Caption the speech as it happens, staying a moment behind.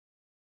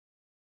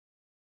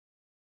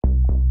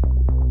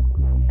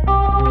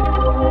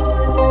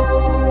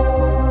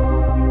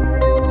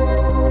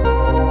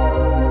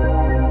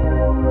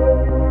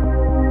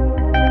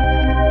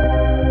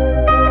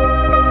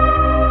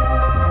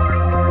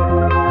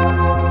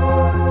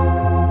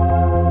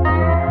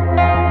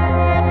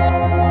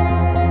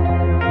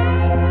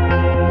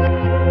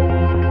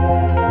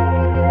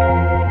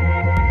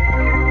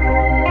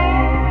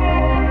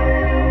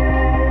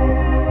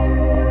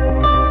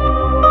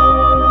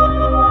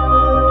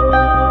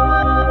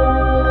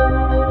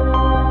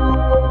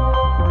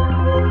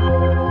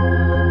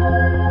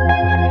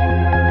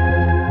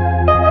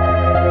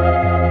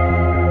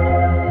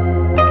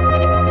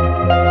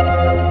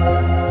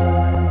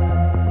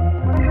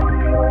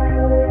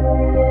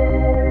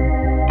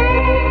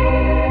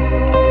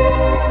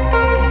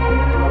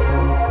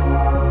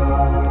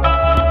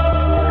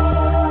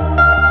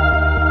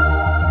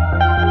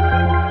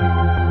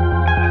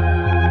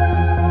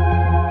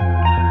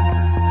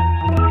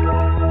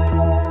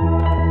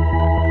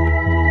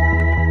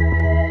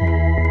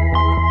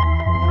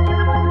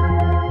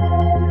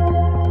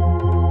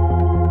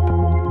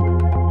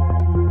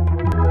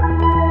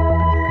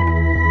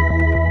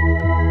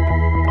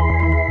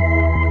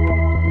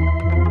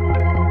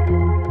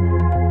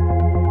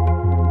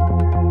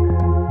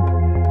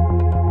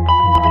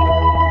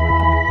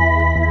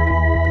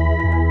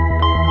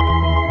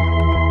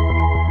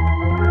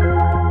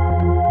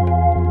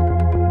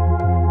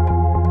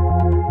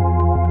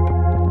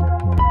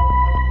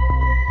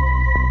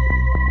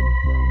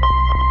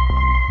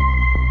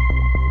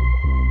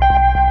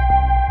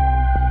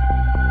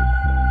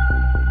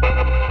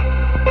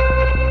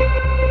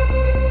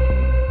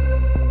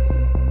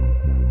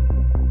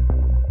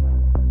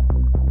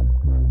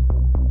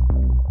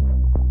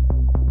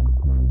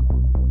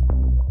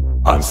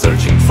I'm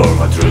searching for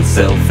my true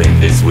self in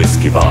this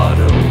whiskey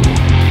bottle.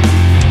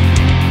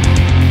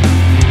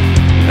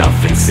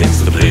 Nothing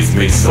seems to please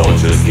me, so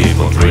just keep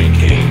on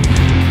drinking.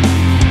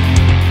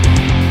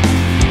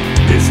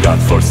 This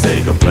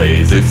godforsaken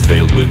place is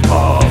filled with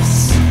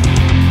moths.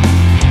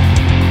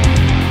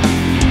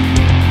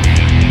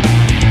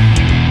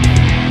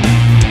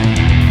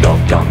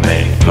 Don't come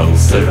any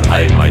closer,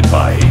 I might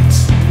bite.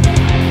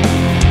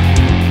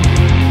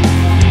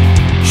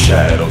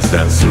 Shadows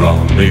dance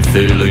around me,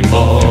 feeling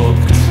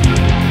mocked.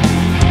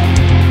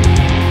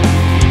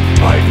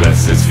 My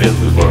glass is filled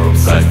with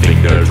worms, I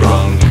think they're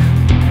drunk.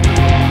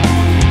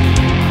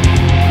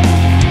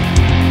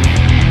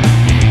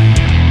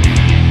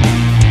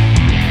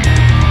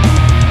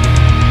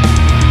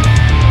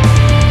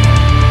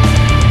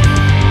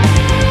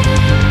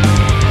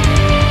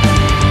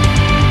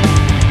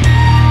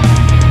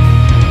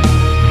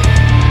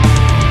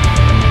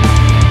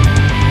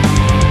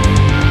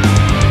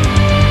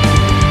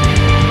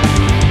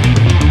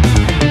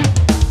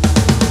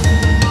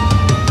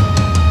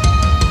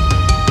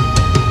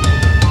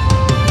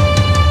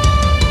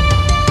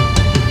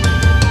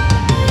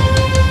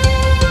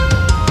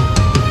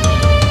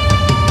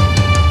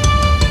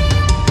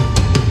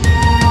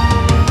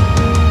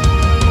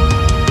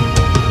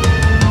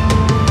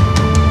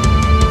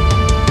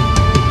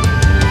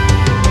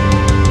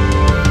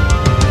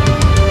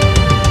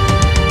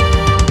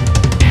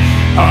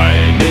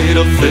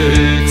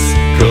 Fix,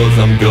 'cause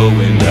I'm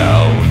going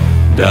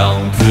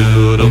down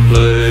to the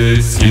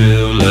place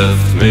you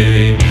left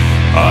me.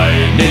 I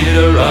need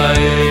a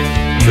ride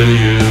to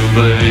you,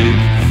 babe.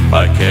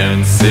 I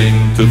can't seem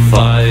to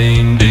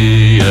find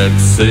the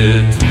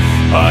exit.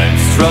 I'm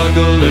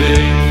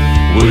struggling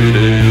with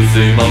these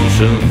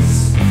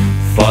emotions,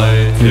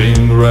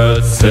 fighting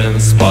rats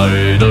and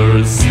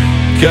spiders.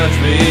 Catch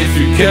me if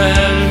you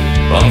can,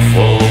 I'm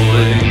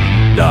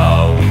falling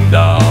down.